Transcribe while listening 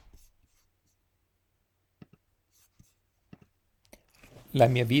La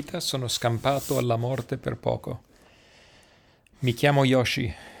mia vita sono scampato alla morte per poco. Mi chiamo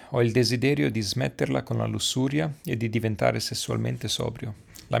Yoshi, ho il desiderio di smetterla con la lussuria e di diventare sessualmente sobrio.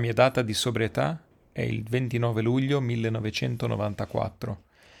 La mia data di sobrietà è il 29 luglio 1994.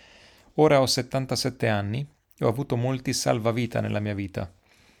 Ora ho 77 anni e ho avuto molti salvavita nella mia vita.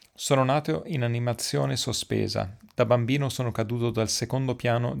 Sono nato in animazione sospesa. Da bambino sono caduto dal secondo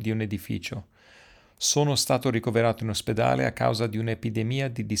piano di un edificio. Sono stato ricoverato in ospedale a causa di un'epidemia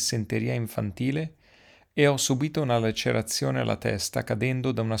di dissenteria infantile e ho subito una lacerazione alla testa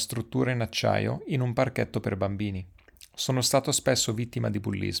cadendo da una struttura in acciaio in un parchetto per bambini. Sono stato spesso vittima di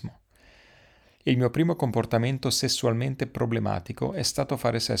bullismo. Il mio primo comportamento sessualmente problematico è stato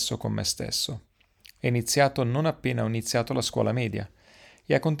fare sesso con me stesso. È iniziato non appena ho iniziato la scuola media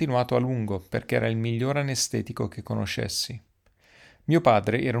e ha continuato a lungo perché era il miglior anestetico che conoscessi. Mio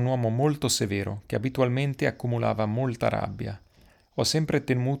padre era un uomo molto severo che abitualmente accumulava molta rabbia. Ho sempre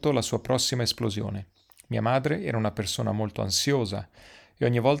temuto la sua prossima esplosione. Mia madre era una persona molto ansiosa e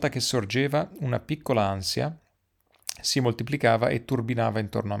ogni volta che sorgeva una piccola ansia si moltiplicava e turbinava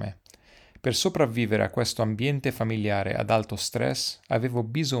intorno a me. Per sopravvivere a questo ambiente familiare ad alto stress avevo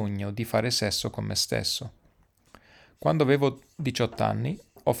bisogno di fare sesso con me stesso. Quando avevo 18 anni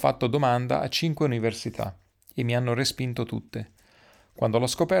ho fatto domanda a 5 università e mi hanno respinto tutte. Quando l'ho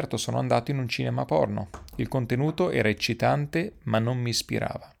scoperto sono andato in un cinema porno. Il contenuto era eccitante ma non mi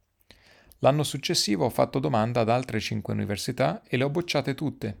ispirava. L'anno successivo ho fatto domanda ad altre 5 università e le ho bocciate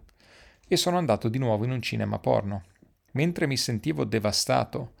tutte. E sono andato di nuovo in un cinema porno. Mentre mi sentivo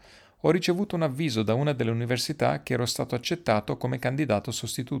devastato, ho ricevuto un avviso da una delle università che ero stato accettato come candidato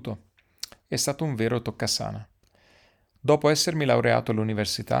sostituto. È stato un vero toccasana. Dopo essermi laureato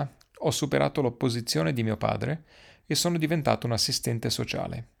all'università, ho superato l'opposizione di mio padre e sono diventato un assistente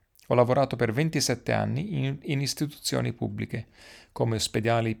sociale. Ho lavorato per 27 anni in istituzioni pubbliche, come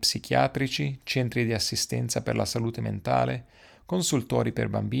ospedali psichiatrici, centri di assistenza per la salute mentale, consultori per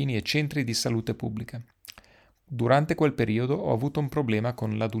bambini e centri di salute pubblica. Durante quel periodo ho avuto un problema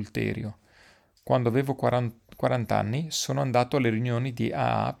con l'adulterio. Quando avevo 40 anni sono andato alle riunioni di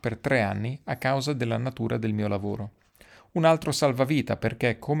AA per 3 anni a causa della natura del mio lavoro. Un altro salvavita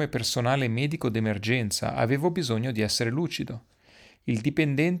perché come personale medico d'emergenza avevo bisogno di essere lucido. Il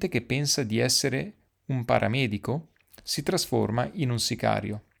dipendente che pensa di essere un paramedico si trasforma in un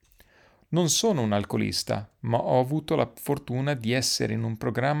sicario. Non sono un alcolista, ma ho avuto la fortuna di essere in un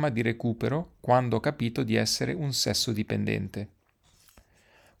programma di recupero quando ho capito di essere un sesso dipendente.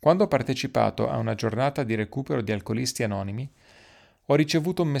 Quando ho partecipato a una giornata di recupero di alcolisti anonimi, ho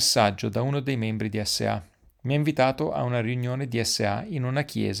ricevuto un messaggio da uno dei membri di SA. Mi ha invitato a una riunione di SA in una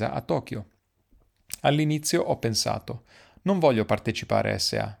chiesa a Tokyo. All'inizio ho pensato, non voglio partecipare a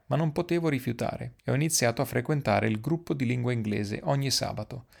SA, ma non potevo rifiutare e ho iniziato a frequentare il gruppo di lingua inglese ogni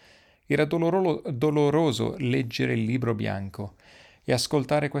sabato. Era doloroso leggere il libro bianco e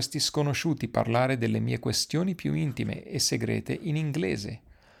ascoltare questi sconosciuti parlare delle mie questioni più intime e segrete in inglese.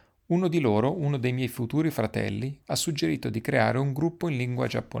 Uno di loro, uno dei miei futuri fratelli, ha suggerito di creare un gruppo in lingua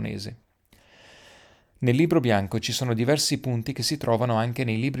giapponese. Nel libro bianco ci sono diversi punti che si trovano anche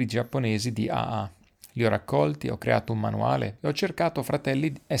nei libri giapponesi di AA. Li ho raccolti, ho creato un manuale e ho cercato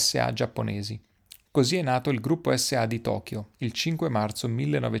fratelli SA giapponesi. Così è nato il gruppo SA di Tokyo, il 5 marzo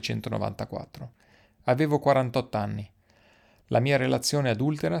 1994. Avevo 48 anni. La mia relazione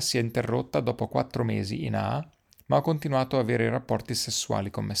adultera si è interrotta dopo 4 mesi in AA, ma ho continuato a avere rapporti sessuali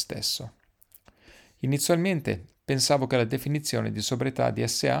con me stesso. Inizialmente pensavo che la definizione di sobrietà di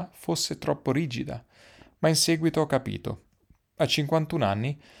SA fosse troppo rigida, ma in seguito ho capito. A 51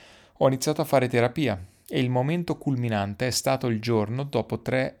 anni ho iniziato a fare terapia e il momento culminante è stato il giorno, dopo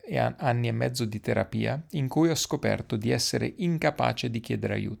 3 anni e mezzo di terapia, in cui ho scoperto di essere incapace di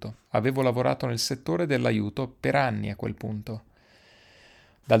chiedere aiuto. Avevo lavorato nel settore dell'aiuto per anni a quel punto.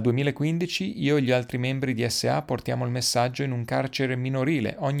 Dal 2015 io e gli altri membri di SA portiamo il messaggio in un carcere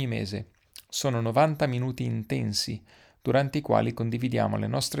minorile ogni mese. Sono 90 minuti intensi, durante i quali condividiamo le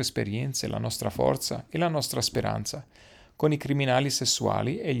nostre esperienze, la nostra forza e la nostra speranza, con i criminali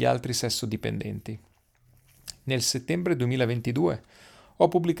sessuali e gli altri sessodipendenti. Nel settembre 2022 ho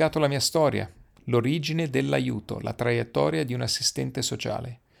pubblicato la mia storia, l'origine dell'aiuto, la traiettoria di un assistente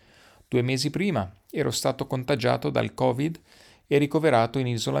sociale. 2 mesi prima ero stato contagiato dal Covid e ricoverato in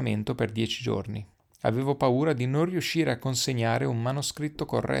isolamento per 10 giorni. Avevo paura di non riuscire a consegnare un manoscritto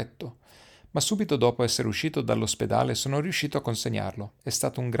corretto, ma subito dopo essere uscito dall'ospedale sono riuscito a consegnarlo. È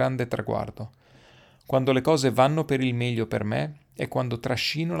stato un grande traguardo. Quando le cose vanno per il meglio per me è quando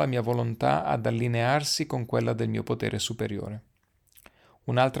trascino la mia volontà ad allinearsi con quella del mio potere superiore.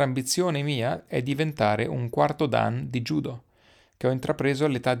 Un'altra ambizione mia è diventare un quarto dan di judo, che ho intrapreso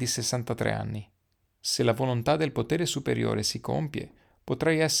all'età di 63 anni. Se la volontà del potere superiore si compie,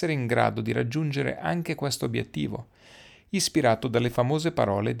 potrei essere in grado di raggiungere anche questo obiettivo, ispirato dalle famose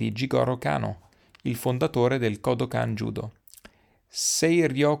parole di Jigoro Kano, il fondatore del Kodokan Judo. Sei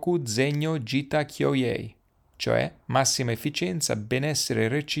ryoku zenyo jita kyoyei, cioè massima efficienza, benessere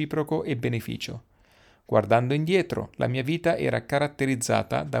reciproco e beneficio. Guardando indietro, la mia vita era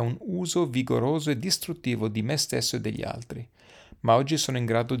caratterizzata da un uso vigoroso e distruttivo di me stesso e degli altri, ma oggi sono in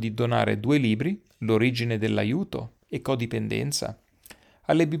grado di donare 2 libri, L'origine dell'aiuto e Codipendenza,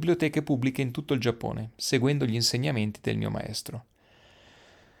 alle biblioteche pubbliche in tutto il Giappone, seguendo gli insegnamenti del mio maestro.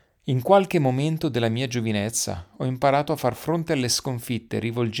 In qualche momento della mia giovinezza ho imparato a far fronte alle sconfitte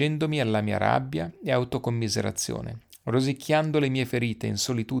rivolgendomi alla mia rabbia e autocommiserazione, rosicchiando le mie ferite in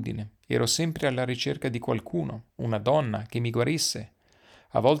solitudine. Ero sempre alla ricerca di qualcuno, una donna, che mi guarisse.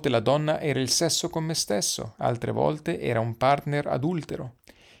 A volte la donna era il sesso con me stesso, altre volte era un partner adultero.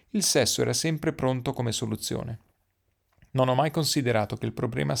 Il sesso era sempre pronto come soluzione. Non ho mai considerato che il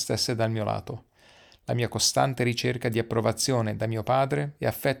problema stesse dal mio lato. La mia costante ricerca di approvazione da mio padre e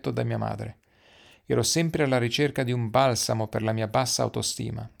affetto da mia madre. Ero sempre alla ricerca di un balsamo per la mia bassa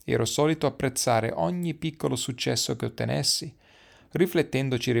autostima. Ero solito apprezzare ogni piccolo successo che ottenessi,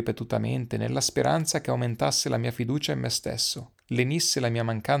 riflettendoci ripetutamente nella speranza che aumentasse la mia fiducia in me stesso, lenisse la mia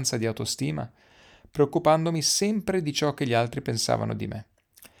mancanza di autostima, preoccupandomi sempre di ciò che gli altri pensavano di me.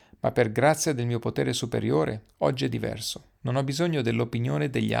 Ma per grazia del mio potere superiore, oggi è diverso. Non ho bisogno dell'opinione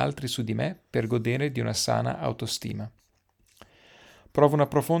degli altri su di me per godere di una sana autostima. Provo una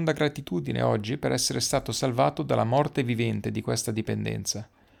profonda gratitudine oggi per essere stato salvato dalla morte vivente di questa dipendenza.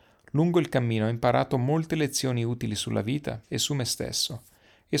 Lungo il cammino ho imparato molte lezioni utili sulla vita e su me stesso,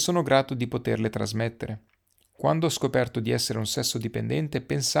 e sono grato di poterle trasmettere. Quando ho scoperto di essere un sesso dipendente,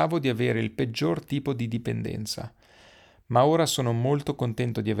 pensavo di avere il peggior tipo di dipendenza. Ma ora sono molto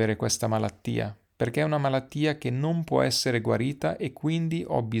contento di avere questa malattia, perché è una malattia che non può essere guarita e quindi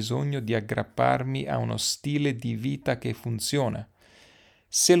ho bisogno di aggrapparmi a uno stile di vita che funziona.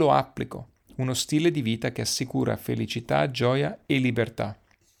 Se lo applico, uno stile di vita che assicura felicità, gioia e libertà.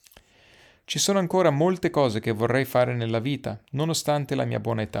 Ci sono ancora molte cose che vorrei fare nella vita, nonostante la mia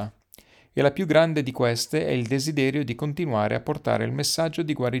buona età, e la più grande di queste è il desiderio di continuare a portare il messaggio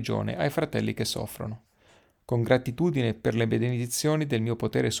di guarigione ai fratelli che soffrono. Con gratitudine per le benedizioni del mio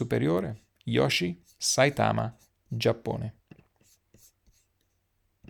potere superiore, Yoshi, Saltama, Giappone.